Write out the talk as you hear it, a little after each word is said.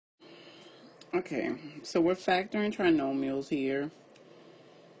Okay, so we're factoring trinomials here.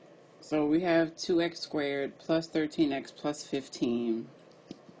 So we have 2x squared plus 13x plus 15.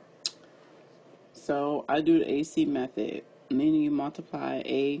 So I do the AC method, meaning you multiply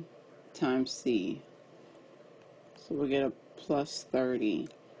A times C. So we get a plus 30.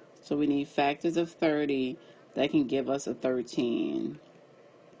 So we need factors of 30 that can give us a 13.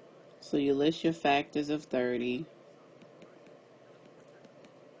 So you list your factors of 30.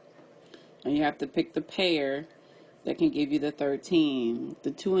 And you have to pick the pair that can give you the 13.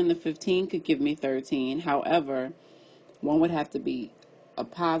 The 2 and the 15 could give me 13. However, one would have to be a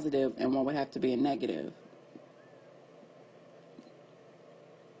positive and one would have to be a negative.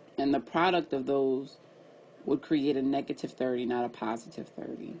 And the product of those would create a negative 30, not a positive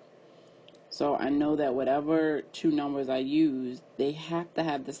 30. So I know that whatever two numbers I use, they have to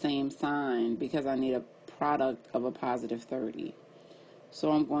have the same sign because I need a product of a positive 30.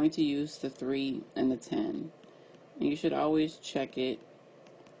 So I'm going to use the 3 and the 10. And you should always check it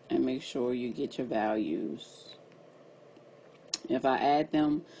and make sure you get your values. If I add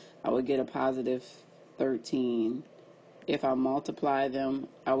them, I would get a positive 13. If I multiply them,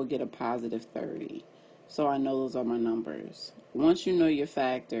 I would get a positive 30. So I know those are my numbers. Once you know your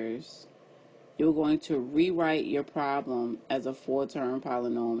factors, you're going to rewrite your problem as a 4-term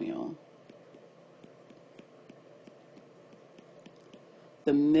polynomial.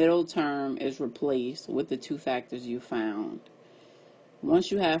 The middle term is replaced with the two factors you found.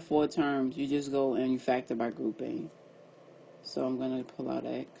 Once you have 4 terms, you just go and you factor by grouping. So I'm going to pull out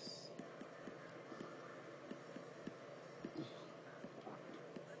x.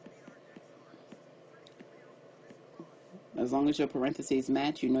 As long as your parentheses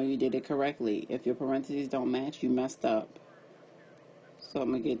match, you know you did it correctly. If your parentheses don't match, you messed up. So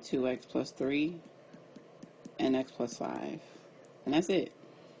I'm going to get 2x plus 3 and x plus 5. And that's it.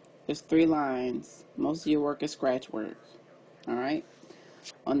 There's 3 lines. Most of your work is scratch work. Alright?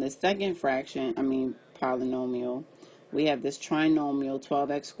 On the second polynomial, we have this trinomial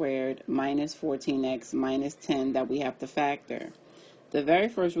 12x squared minus 14x minus 10 that we have to factor. The very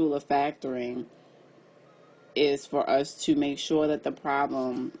first rule of factoring is for us to make sure that the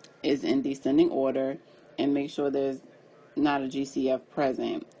problem is in descending order and make sure there's not a GCF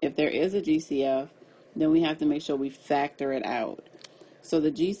present. If there is a GCF, then we have to make sure we factor it out. So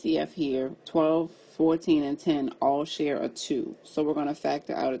the GCF here, 12, 14, and 10 all share a 2. So we're going to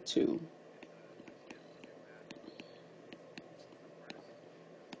factor out a 2.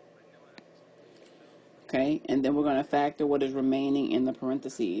 Okay, and then we're going to factor what is remaining in the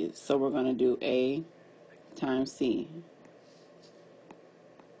parentheses. So we're going to do A times C.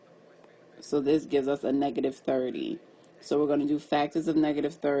 So this gives us a negative 30. So we're going to do factors of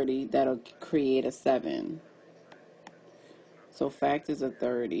negative 30. That'll create a 7. So factors of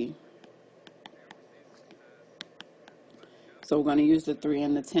 30. So we're going to use the 3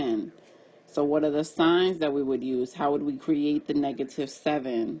 and the 10. So what are the signs that we would use? How would we create the negative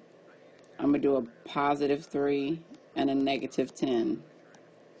 7? I'm going to do a positive 3 and a negative 10.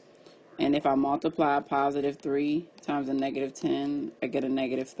 And if I multiply a positive 3 times a negative 10, I get a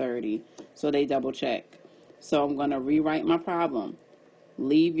negative 30. So they double check. So I'm going to rewrite my problem.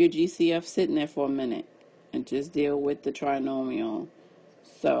 Leave your GCF sitting there for a minute and just deal with the trinomial.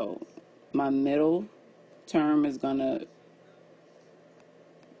 So my middle term is going to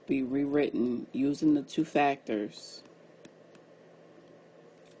be rewritten using the two factors.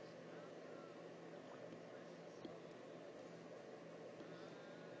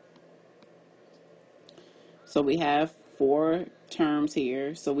 So we have 4 terms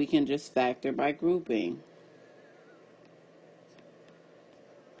here, so we can just factor by grouping.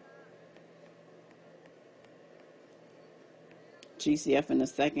 GCF in the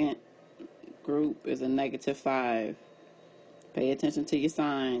second group is a negative 5. Pay attention to your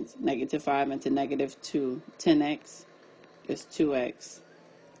signs. Negative 5 into negative 2. 10x is 2x.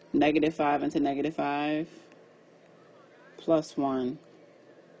 Negative 5 into negative 5. Plus 1.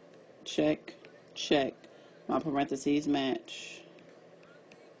 Check, check. My parentheses match.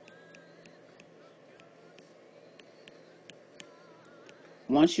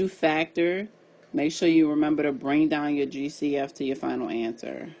 Once you factor, make sure you remember to bring down your GCF to your final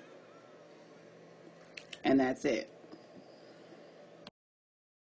answer. And that's it.